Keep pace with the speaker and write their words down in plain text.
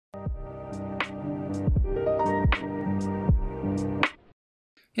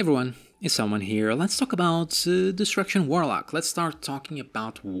Hey everyone, it's Selwen here. Let's talk about Destruction Warlock. Let's start talking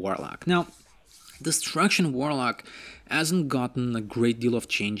about Warlock. Now, Destruction Warlock hasn't gotten a great deal of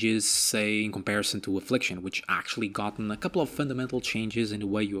changes, say, in comparison to Affliction, which actually gotten a couple of fundamental changes in the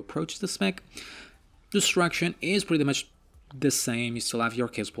way you approach the spec. Destruction is pretty much the same. You still have your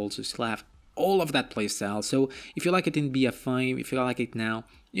Chaos Bolts, you still have all of that playstyle. So if you like it in BF5, if you like it now,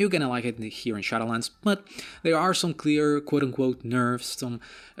 you're gonna like it here in Shadowlands. But there are some clear quote-unquote nerfs,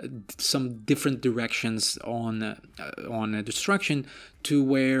 some different directions on destruction to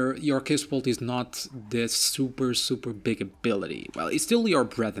where your Chaos Bolt is not this super big ability. Well, it's still your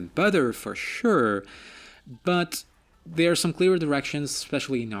bread and butter for sure, but there are some clear directions,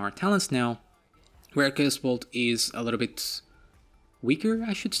 especially in our talents now, where Chaos Bolt is a little bit weaker,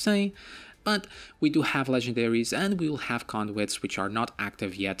 I should say. But we do have Legendaries and we will have Conduits, which are not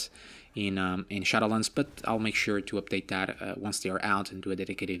active yet in Shadowlands, but I'll make sure to update that once they are out and do a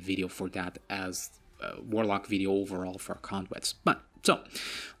dedicated video for that as a Warlock video overall for Conduits. But so,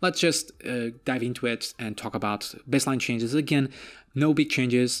 let's just dive into it and talk about baseline changes. Again, no big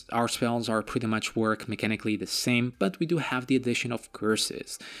changes. Our spells are pretty much work mechanically the same, but we do have the addition of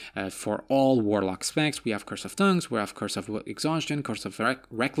curses. For all Warlock specs, we have Curse of Tongues, we have Curse of Exhaustion, Curse of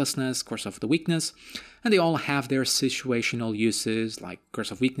Recklessness, Curse of the Weakness, and they all have their situational uses, like Curse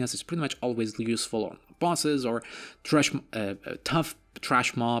of Weakness is pretty much always useful on bosses or tough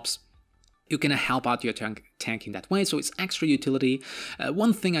trash mobs. You can help out your tank in that way, so it's extra utility.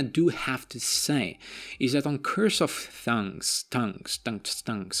 One thing I do have to say is that on Curse of Tongues,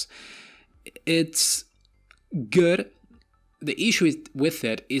 it's good. The issue with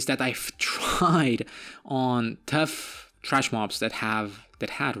it is that I've tried on tough trash mobs that had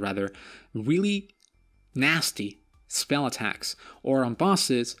really nasty spell attacks, or on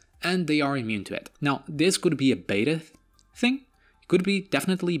bosses, and they are immune to it. Now, this could be a beta thing. Could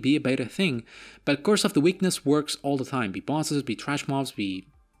definitely be a beta thing, but Curse of the Weakness works all the time. Be bosses, be trash mobs, be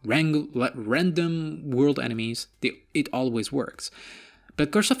random world enemies, it always works.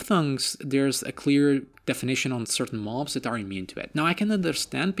 But Curse of Tongues, there's a clear definition on certain mobs that are immune to it. Now I can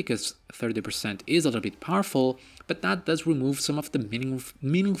understand because 30% is a little bit powerful, but that does remove some of the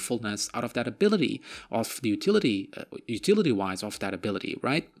meaningfulness out of that ability, of the utility-wise of that ability,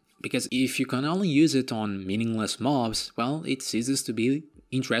 right? Because if you can only use it on meaningless mobs, well, it ceases to be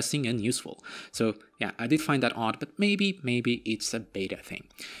interesting and useful. So yeah, I did find that odd, but maybe it's a beta thing.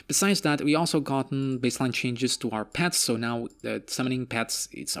 Besides that, we also gotten baseline changes to our pets, so now the summoning pets,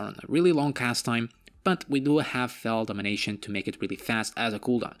 it's on a really long cast time, but we do have Fell Domination to make it really fast as a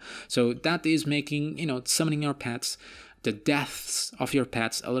cooldown. So that is making, summoning your pets, the deaths of your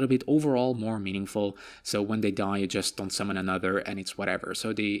pets a little bit overall more meaningful. So when they die, you just don't summon another and it's whatever.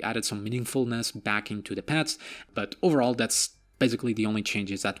 So they added some meaningfulness back into the pets, but overall that's basically the only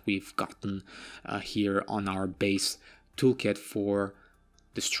changes that we've gotten here on our base toolkit for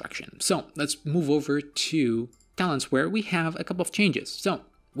destruction. So let's move over to talents where we have a couple of changes. So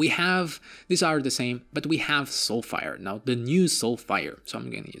we have, these are the same, but we have Soulfire. Now, the new Soulfire. So I'm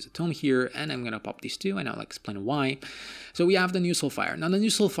going to use a tome here, and I'm going to pop these two, and I'll explain why. So we have the new Soulfire. Now, the new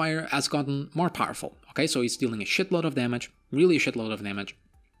Soulfire has gotten more powerful. Okay, so it's dealing a shitload of damage, really a shitload of damage.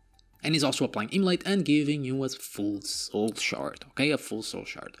 And he's also applying Immolate and giving you a full soul shard. Okay, a full soul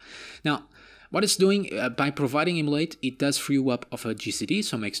shard. Now, what it's doing, by providing Immolate, it does free you up of a GCD,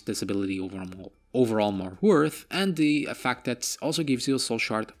 so makes this ability overall more worth, and the fact that also gives you a soul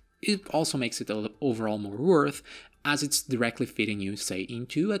shard, it also makes it overall more worth, as it's directly feeding you, say,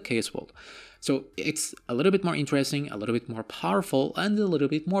 into a Chaos Bolt. So it's a little bit more interesting, a little bit more powerful, and a little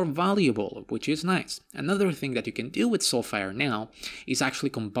bit more valuable, which is nice. Another thing that you can do with Soulfire now is actually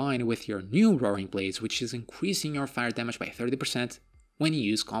combine with your new Roaring Blades, which is increasing your fire damage by 30%, when you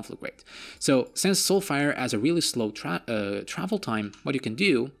use Conflagrate. So since Soulfire has a really slow travel time, what you can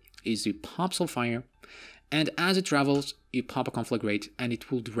do is you pop Soulfire, and as it travels, you pop a Conflagrate, and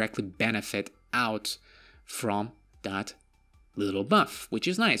it will directly benefit out from that little buff, which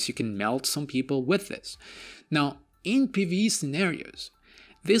is nice. You can melt some people with this. Now, in PvE scenarios,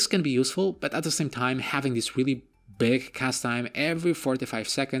 this can be useful, but at the same time, having this really big cast time every 45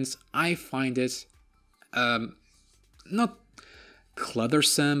 seconds, I find it not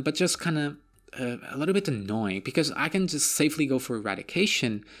cluttersome, but just kind of a little bit annoying, because I can just safely go for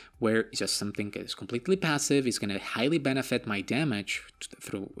Eradication, where it's just something that is completely passive, is going to highly benefit my damage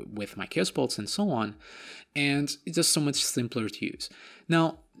with my Chaos Bolts and so on, and it's just so much simpler to use.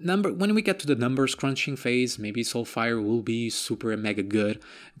 Now, when we get to the numbers crunching phase, maybe Soulfire will be super mega good,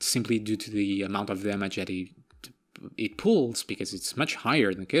 simply due to the amount of damage that he it pulls, because it's much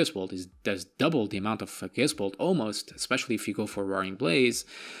higher than Chaos Bolt. It does double the amount of Chaos Bolt almost, especially if you go for Roaring Blaze.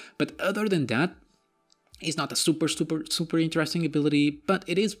 But other than that, it's not a super interesting ability, but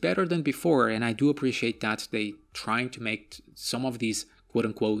it is better than before, and I do appreciate that they trying to make some of these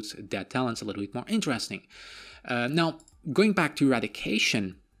quote-unquote dead talents a little bit more interesting. Now, going back to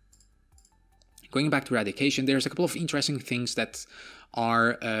Eradication, there's a couple of interesting things that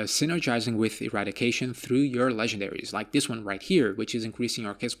are synergizing with Eradication through your legendaries, like this one right here, which is increasing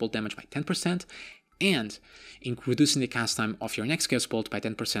your Chaos Bolt damage by 10%, and reducing the cast time of your next Chaos Bolt by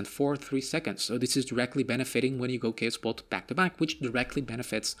 10% for 3 seconds. So this is directly benefiting when you go Chaos Bolt back to back, which directly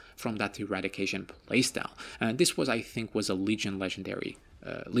benefits from that Eradication playstyle. This was, I think, was a Legion legendary,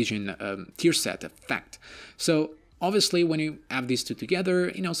 Legion tier set effect. So obviously, when you have these two together,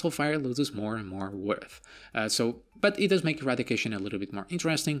 Soulfire loses more and more worth. But it does make Eradication a little bit more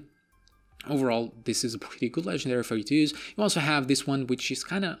interesting. Overall, this is a pretty good legendary for you to use. You also have this one, which is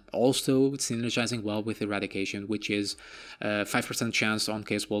kind of also synergizing well with Eradication, which is 5% chance on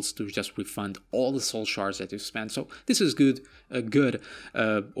Chaos Bolts to just refund all the soul shards that you've spent. So this is good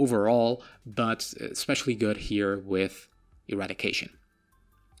overall, but especially good here with Eradication.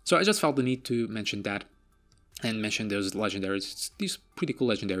 So I just felt the need to mention that and mention those legendaries. It's these pretty cool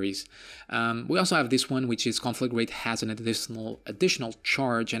legendaries. We also have this one, which is Conflict Rate has an additional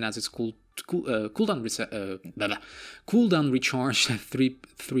charge, and as its cooldown recharge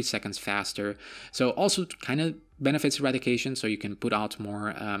 3 seconds faster. So also kind of benefits Eradication, so you can put out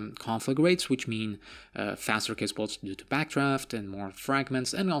more conflict rates, which mean faster Chaos Bolts due to backdraft and more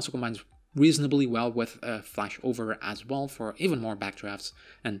fragments, and also combines reasonably well with Flash Over as well for even more backdrafts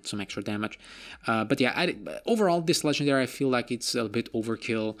and some extra damage. But yeah, overall, this legendary, I feel like it's a bit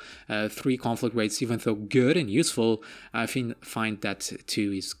overkill. 3 conflict rates, even though good and useful, I find that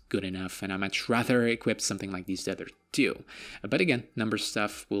 2 is good enough, and I much rather equip something like these other 2. But again, number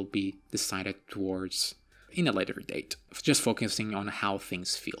stuff will be decided towards in a later date, just focusing on how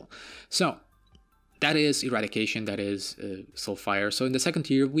things feel. So that is Eradication, that is Soulfire. So in the second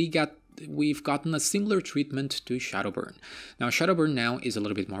tier, we've gotten a similar treatment to Shadowburn. Now Shadowburn now is a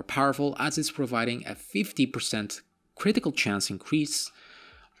little bit more powerful, as it's providing a 50% critical chance increase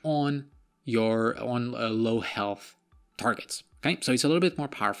on low health targets. Okay, so it's a little bit more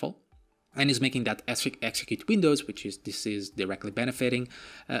powerful, and is making that execute windows, this is directly benefiting,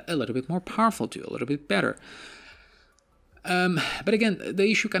 a little bit more powerful too, a little bit better. But again, the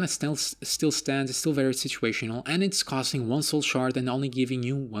issue kind of still stands. It's still very situational, and it's costing 1 soul shard and only giving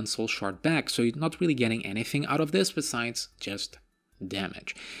you 1 soul shard back, so you're not really getting anything out of this besides just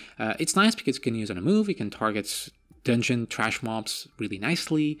damage. It's nice because you can use on a move, you can target dungeon trash mobs really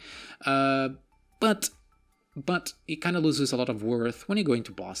nicely, but it kind of loses a lot of worth when you go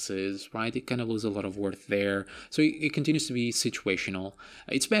into bosses, right? It kind of loses a lot of worth there, so it continues to be situational.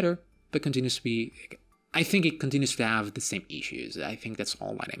 It's better, but continues to be... I think it continues to have the same issues. I think that's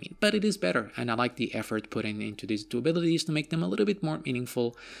all what I mean. But it is better, and I like the effort put into these 2 abilities to make them a little bit more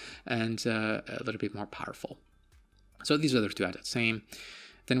meaningful and a little bit more powerful. So these other 2 are the same.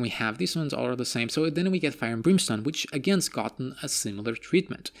 Then we have these ones all are the same. So then we get Fire and Brimstone, which again's gotten a similar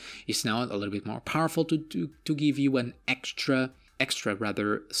treatment. It's now a little bit more powerful to give you an extra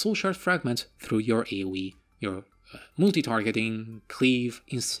soul shard fragment through your AoE, your multi-targeting, cleave,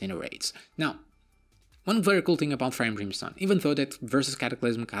 incinerates. Now, one very cool thing about Fire and Brimstone, even though that versus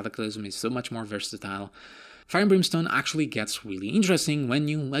Cataclysm is so much more versatile, Fire and Brimstone actually gets really interesting when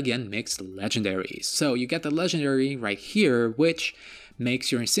you, again, mix legendaries. So you get the legendary right here, which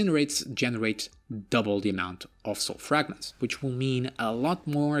makes your incinerates generate double the amount of soul fragments, which will mean a lot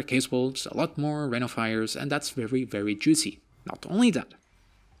more Chaos Bolts, a lot more Rain of Fires, and that's very, very juicy. Not only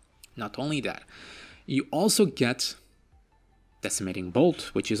that, you also get Decimating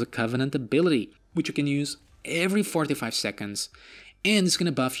Bolt, which is a Covenant ability, which you can use every 45 seconds, and it's going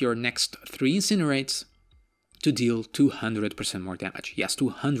to buff your next 3 incinerates to deal 200% more damage. Yes,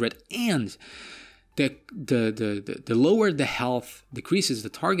 200, and the lower the health decreases, the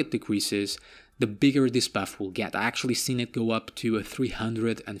target decreases, the bigger this buff will get. I actually seen it go up to a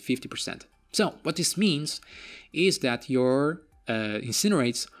 350%. So what this means is that your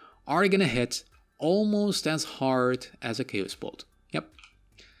incinerates are going to hit almost as hard as a Chaos Bolt. Yep.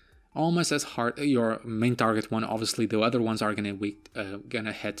 Almost as hard. Your main target one, obviously the other ones are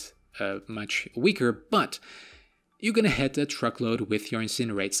gonna hit much weaker, but you're gonna hit a truckload with your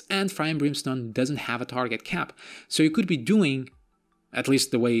incinerates, and Fire and Brimstone doesn't have a target cap. So you could be doing, at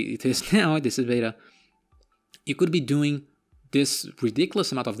least the way it is now, this is beta, you could be doing this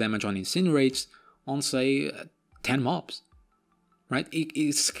ridiculous amount of damage on incinerates on, say, 10 mobs. Right?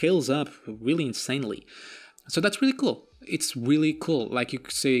 It scales up really insanely. So that's really cool. It's really cool. Like you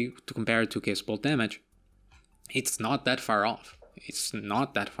could say, to compare it to case bolt damage, it's not that far off. It's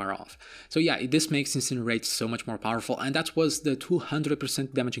not that far off. So yeah, this makes Incinerate so much more powerful, and that was the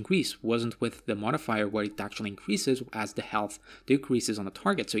 200% damage increase, wasn't with the modifier where it actually increases as the health decreases on the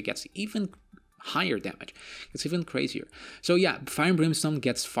target, so it gets even higher damage. It's even crazier. So yeah, Fire and Brimstone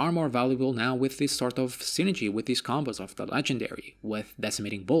gets far more valuable now with this sort of synergy, with these combos of the Legendary, with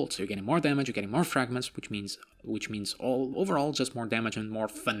Decimating Bolt. So you're getting more damage, you're getting more fragments, which means all overall just more damage and more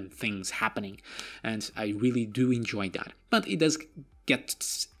fun things happening. And I really do enjoy that. But it does get,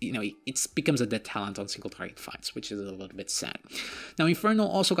 it becomes a dead talent on single target fights, which is a little bit sad. Now Infernal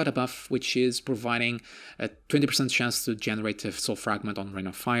also got a buff, which is providing a 20% chance to generate a soul fragment on Rain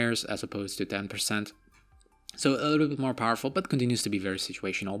of Fires as opposed to 10%. So a little bit more powerful, but continues to be very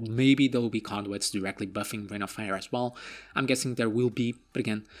situational. Maybe there will be conduits directly buffing Rain of Fire as well. I'm guessing there will be, but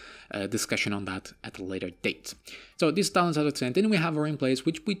again, discussion on that at a later date. So these talents out of 10. Then we have Roaring Blaze,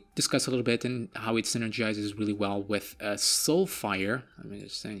 which we discussed a little bit, and how it synergizes really well with Soulfire. Let me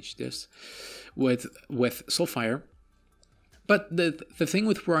just change this. With Soulfire. But the thing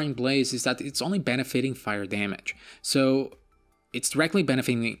with Roaring Blaze is that it's only benefiting fire damage. So it's directly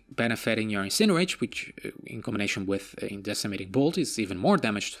benefiting your Incinerate, which in combination with Decimating Bolt is even more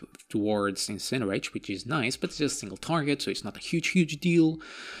damage towards Incinerate, which is nice, but it's just a single target, so it's not a huge deal,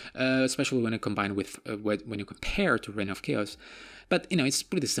 especially when you combine with when you compare to Reign of Chaos. But it's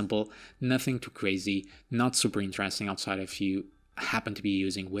pretty simple, nothing too crazy, not super interesting outside if you happen to be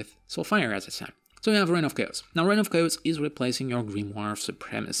using with Soulfire, as I said. So you have Reign of Chaos. Now Reign of Chaos is replacing your Grimoire of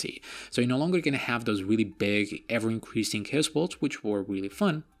Supremacy. So you're no longer going to have those really big, ever-increasing Chaos Bolts, which were really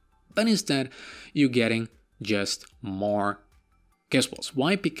fun, but instead you're getting just more Chaos Bolts.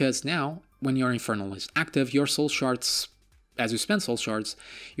 Why? Because now, when your Infernal is active, your Soul Shards, as you spend Soul Shards,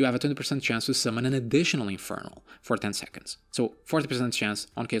 you have a 20% chance to summon an additional Infernal for 10 seconds. So 40% chance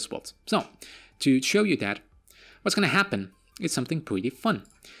on Chaos Bolts. So, to show you that, what's going to happen is something pretty fun.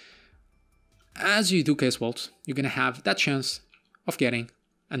 As you do Chaos Bolts, you're going to have that chance of getting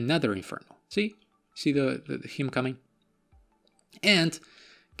another Infernal. See him coming? And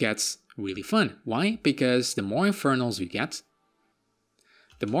gets really fun. Why? Because the more Infernals you get,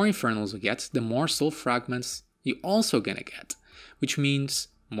 the more Soul Fragments you're also going to get. Which means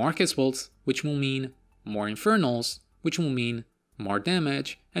more Chaos Bolts, which will mean more Infernals, which will mean more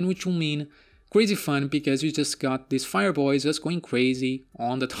damage, and which will mean crazy fun, because you just got these fireboys just going crazy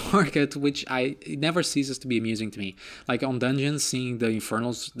on the target, which it never ceases to be amusing to me. Like on dungeons, seeing the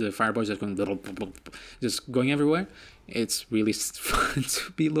Infernals, the fireboys just going everywhere. It's really fun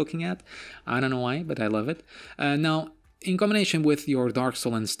to be looking at. I don't know why, but I love it. Now, in combination with your Dark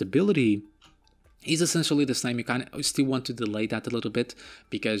Soul and Stability, is essentially the same. You kind of still want to delay that a little bit,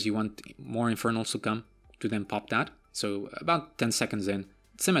 because you want more Infernals to come to then pop that. So about 10 seconds in,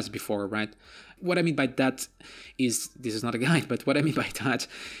 same as before, right? What I mean by that is, this is not a guide, but what I mean by that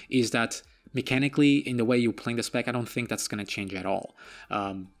is that mechanically, in the way you're playing the spec, I don't think that's going to change at all.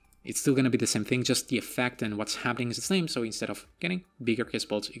 It's still going to be the same thing, just the effect and what's happening is the same. So instead of getting bigger Chaos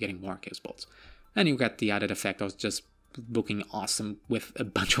Bolts, you're getting more Chaos Bolts. And you got the added effect of just looking awesome with a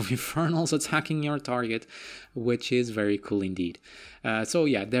bunch of Infernals attacking your target, which is very cool indeed. So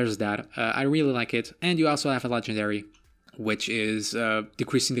yeah, there's that. I really like it. And you also have a Legendary, which is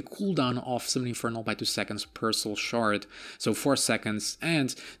decreasing the cooldown of Summon Infernal by 2 seconds per Soul Shard, so 4 seconds,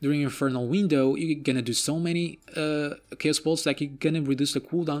 and during Infernal window, you're gonna do so many Chaos Bolts that you're gonna reduce the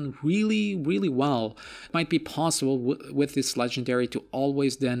cooldown really well. It might be possible with this Legendary to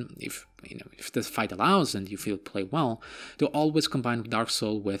always then, if the fight allows and you feel play well, to always combine Dark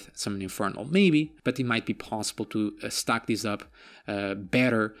Soul with Summon Infernal, maybe, but it might be possible to stack these up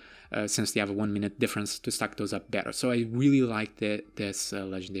better, since they have a 1 minute difference, to stack those up better. So I really like this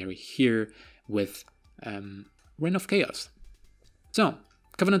Legendary here with Reign of Chaos. So,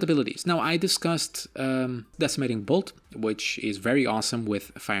 Covenant abilities. Now, I discussed Decimating Bolt, which is very awesome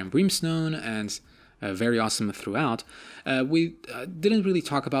with Fire and Brimstone, and very awesome throughout. We didn't really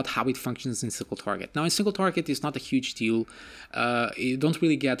talk about how it functions in single target. Now, in single target, it's not a huge deal. You don't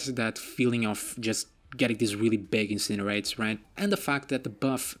really get that feeling of just getting these really big Incinerates, right? And the fact that the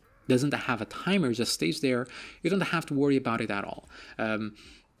buff doesn't have a timer, just stays there, you don't have to worry about it at all.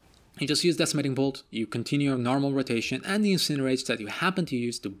 You just use Decimating Bolt, you continue your normal rotation, and the Incinerates that you happen to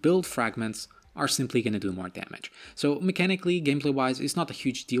use to build fragments are simply going to do more damage. So mechanically, gameplay-wise, it's not a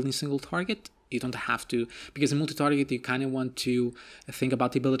huge deal in single target. You don't have to, because in multi-target you kind of want to think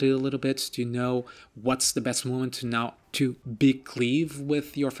about the ability a little bit to know what's the best moment to big cleave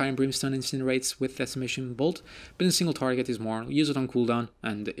with your Fire and Brimstone incinerates with Decimation Bolt. But in single target is more use it on cooldown,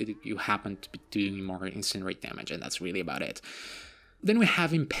 and you happen to be doing more incinerate damage, and that's really about it. Then we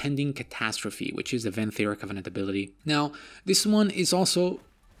have Impending Catastrophe, which is the Venthyr Covenant ability. Now, this one is also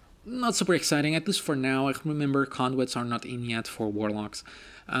not super exciting, at least for now. I remember conduits are not in yet for Warlocks.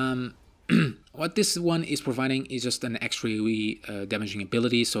 What this one is providing is just an extra AoE damaging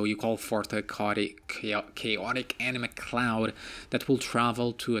ability, so you call forth a chaotic anime cloud that will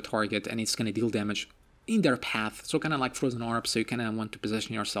travel to a target and it's going to deal damage in their path, so kind of like Frozen Orb, so you kind of want to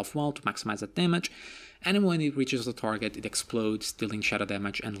position yourself well to maximize that damage, and when it reaches the target it explodes, dealing shadow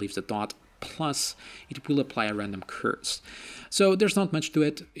damage and leaves a dot, plus it will apply a random curse. So there's not much to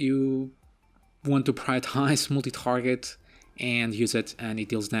it. You want to prioritize multi-target and use it, and it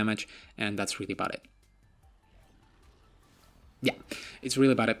deals damage, and that's really about it. Yeah, it's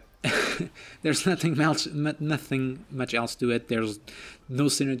really about it. There's nothing much else to it. There's no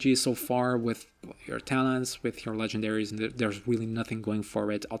synergy so far with your talents, with your legendaries, and there's really nothing going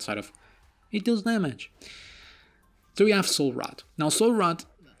for it outside of it deals damage. So we have Soul Rot. Now Soul Rot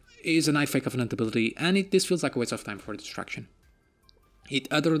is a Nightfall Covenant ability, and this feels like a waste of time for destruction. It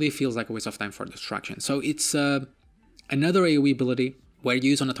utterly feels like a waste of time for destruction. So it's another AoE ability where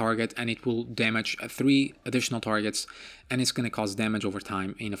you use on a target and it will damage 3 additional targets, and it's going to cause damage over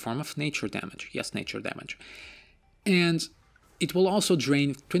time in the form of nature damage. Yes, nature damage. And it will also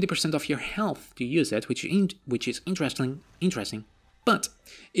drain 20% of your health to use it, which is interesting. But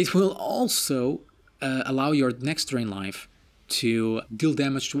it will also allow your next drain life to deal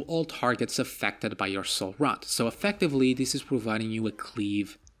damage to all targets affected by your Soul Rot. So effectively, this is providing you a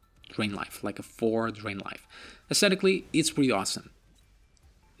cleave drain life, like a 4 drain life. Aesthetically, it's pretty awesome.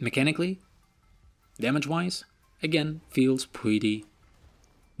 Mechanically, damage-wise, again, feels pretty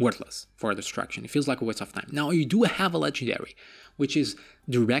worthless for destruction. It feels like a waste of time. Now, you do have a legendary, which is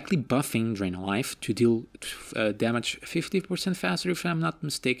directly buffing drain life to deal damage 50% faster, if I'm not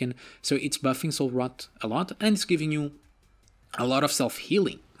mistaken. So it's buffing Soul Rot a lot, and it's giving you a lot of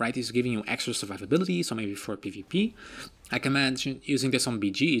self-healing, right? It's giving you extra survivability, so maybe for PvP. I can imagine using this on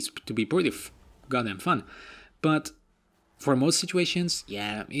BGs to be pretty goddamn fun. But for most situations,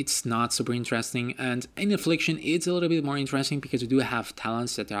 yeah, it's not super interesting. And in Affliction, it's a little bit more interesting because you do have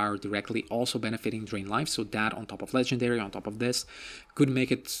talents that are directly also benefiting Drain Life. So that on top of Legendary, on top of this, could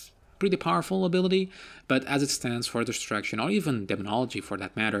make it pretty powerful ability. But as it stands for Destruction, or even Demonology for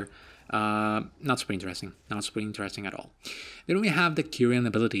that matter, not super interesting. Not super interesting at all. Then we have the Kyrian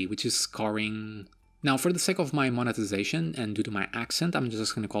ability, which is scoring. Now, for the sake of my monetization and due to my accent, I'm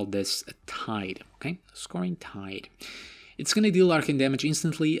just going to call this a Tide, okay? Scoring Tide. It's going to deal arcane damage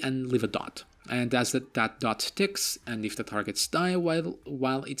instantly and leave a dot. And as that dot ticks, and if the targets die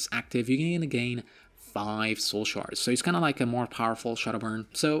while it's active, you're going to gain 5 soul shards. So it's kind of like a more powerful Shadowburn.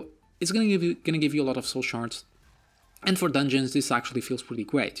 So it's going to give you a lot of soul shards. And for dungeons, this actually feels pretty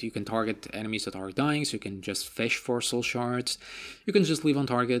great. You can target enemies that are dying, so you can just fish for soul shards. You can just leave on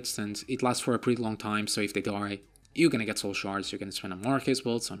targets, and it lasts for a pretty long time, so if they die, you're gonna get soul shards. You're gonna spend on more case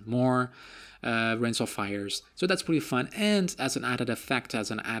bolts, on more Rains of Fires. So that's pretty fun. And as an added effect,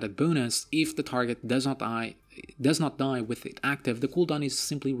 as an added bonus, if the target does not die with it active, the cooldown is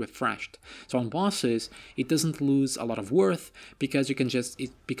simply refreshed. So on bosses, it doesn't lose a lot of worth because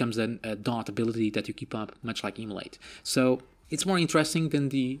it becomes a dot ability that you keep up, much like Immolate. So it's more interesting than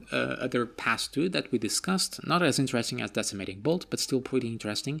the other past 2 that we discussed. Not as interesting as Decimating Bolt, but still pretty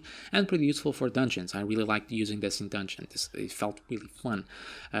interesting and pretty useful for dungeons. I really liked using this in dungeons. It felt really fun.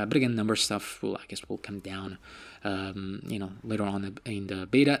 But again, number stuff will come down later on in the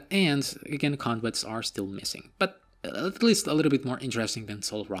beta. And again, conduits are still missing. But at least a little bit more interesting than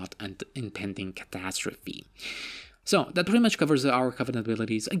Soul Rot and Impending Catastrophe. So that pretty much covers our Covenant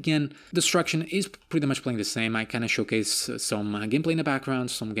abilities. Again, Destruction is pretty much playing the same. I kind of showcase some gameplay in the background,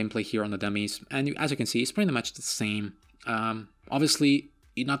 some gameplay here on the dummies, and as you can see, it's pretty much the same. Obviously,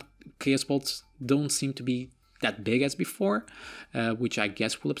 Chaos Bolts don't seem to be that big as before, which I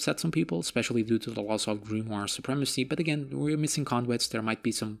guess will upset some people, especially due to the loss of Grimoire Supremacy. But again, we're missing conduits. There might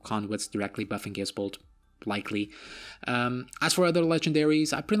be some conduits directly buffing Chaos Bolt. Likely. As for other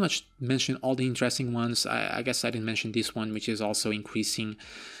legendaries, I pretty much mentioned all the interesting ones. I guess I didn't mention this one, which is also increasing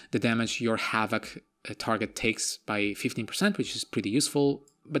the damage your Havoc target takes by 15%, which is pretty useful,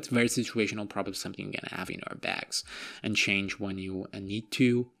 but very situational, probably something you're gonna have in your bags and change when you need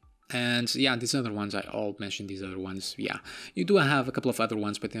to. And yeah, these other ones, I all mentioned these other ones. Yeah, you do have a couple of other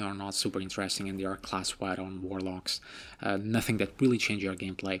ones, but they are not super interesting, and they are class-wide on Warlocks. Nothing that really changes your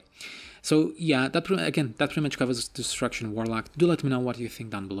gameplay. So yeah, that pretty much covers Destruction Warlock. Do let me know what you think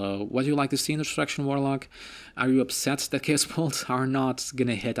down below. What do you like to see in Destruction Warlock? Are you upset that Chaos Bolts are not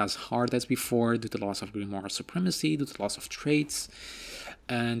gonna hit as hard as before due to the loss of Grimoire Supremacy, due to the loss of traits,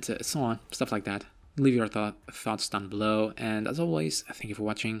 and so on, stuff like that? Leave your thoughts down below, and as always, thank you for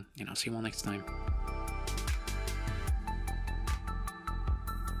watching, and I'll see you all next time.